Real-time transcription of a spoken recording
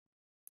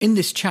In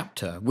this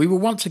chapter, we will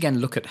once again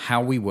look at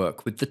how we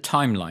work with the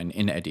timeline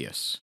in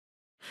EDIUS.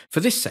 For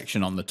this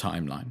section on the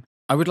timeline,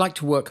 I would like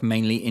to work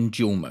mainly in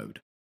dual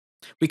mode.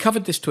 We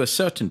covered this to a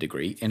certain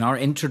degree in our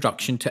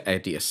Introduction to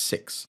EDIUS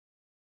 6.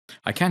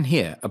 I can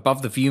here,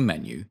 above the View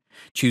menu,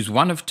 choose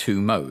one of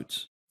two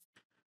modes.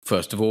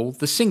 First of all,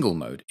 the single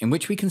mode, in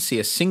which we can see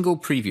a single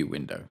preview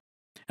window,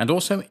 and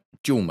also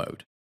dual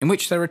mode, in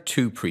which there are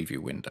two preview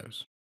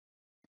windows.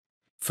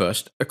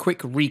 First, a quick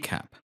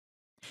recap.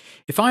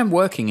 If I am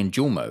working in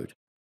dual mode,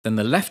 then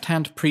the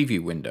left-hand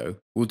preview window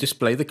will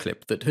display the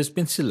clip that has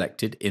been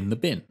selected in the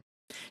bin.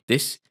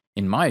 This,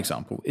 in my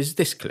example, is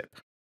this clip.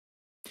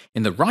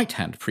 In the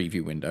right-hand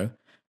preview window,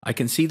 I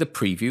can see the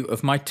preview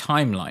of my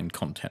timeline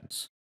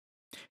contents.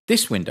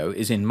 This window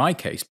is in my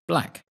case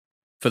black,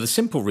 for the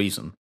simple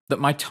reason that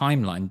my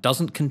timeline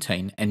doesn't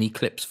contain any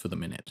clips for the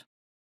minute.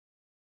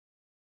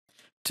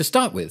 To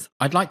start with,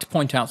 I'd like to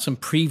point out some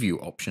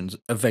preview options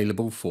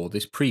available for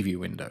this preview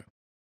window.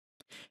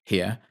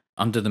 Here,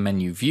 under the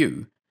menu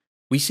View,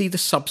 we see the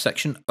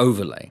subsection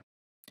Overlay,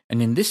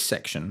 and in this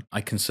section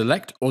I can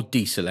select or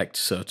deselect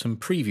certain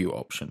preview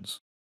options.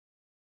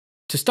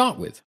 To start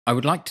with, I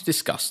would like to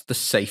discuss the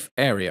Safe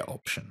Area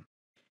option.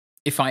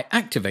 If I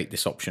activate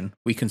this option,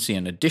 we can see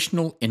an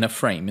additional inner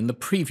frame in the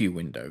preview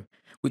window,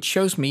 which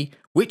shows me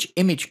which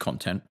image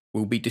content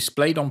will be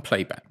displayed on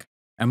playback,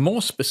 and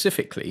more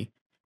specifically,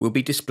 will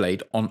be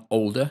displayed on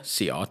older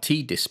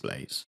CRT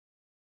displays.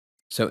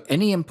 So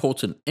any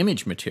important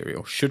image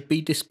material should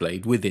be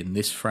displayed within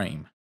this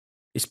frame,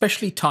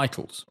 especially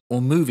titles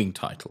or moving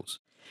titles,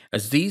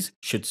 as these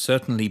should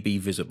certainly be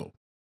visible.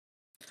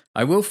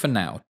 I will for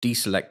now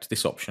deselect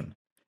this option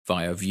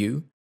via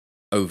View,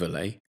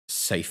 Overlay,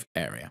 Safe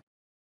Area.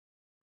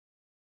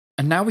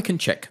 And now we can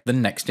check the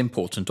next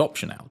important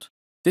option out,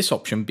 this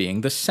option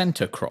being the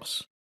Center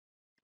Cross.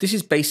 This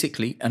is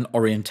basically an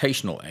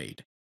orientational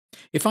aid.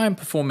 If I am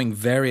performing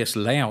various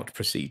layout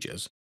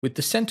procedures with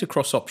the Center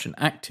Cross option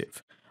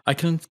active, I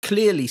can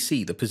clearly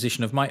see the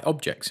position of my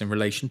objects in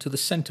relation to the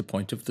center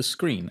point of the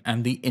screen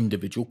and the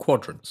individual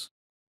quadrants.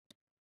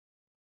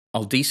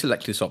 I'll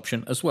deselect this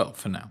option as well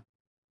for now.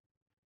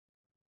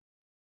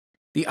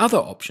 The other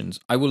options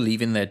I will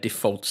leave in their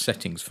default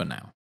settings for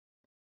now.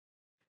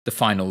 The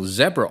final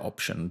zebra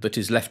option that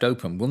is left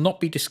open will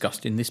not be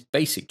discussed in this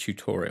basic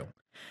tutorial,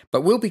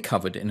 but will be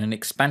covered in an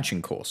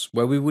expansion course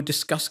where we will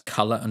discuss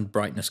color and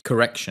brightness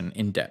correction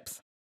in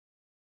depth.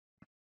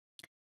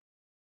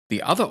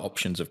 The other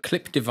options of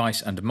clip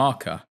device and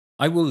marker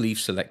I will leave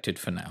selected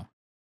for now.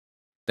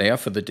 They are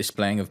for the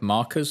displaying of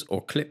markers or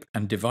clip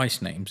and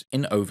device names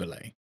in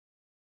Overlay.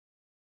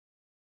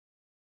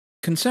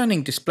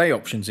 Concerning display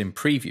options in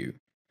Preview,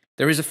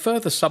 there is a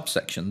further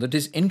subsection that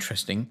is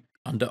interesting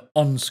under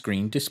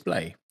On-Screen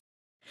Display.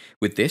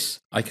 With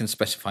this, I can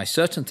specify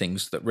certain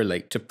things that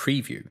relate to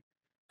Preview,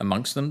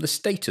 amongst them the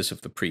status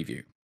of the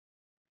preview.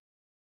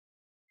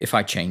 If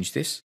I change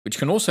this, which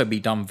can also be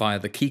done via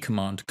the key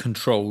command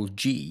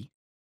Ctrl-G,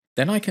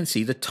 then I can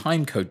see the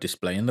timecode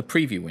display in the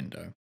preview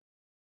window.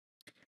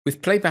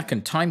 With playback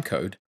and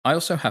timecode, I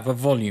also have a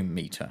volume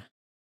meter.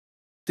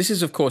 This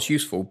is of course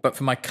useful, but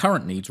for my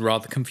current needs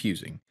rather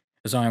confusing,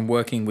 as I am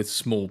working with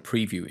small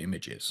preview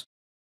images.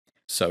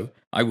 So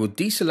I will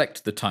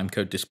deselect the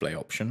timecode display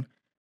option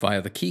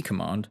via the key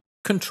command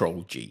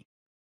Ctrl-G.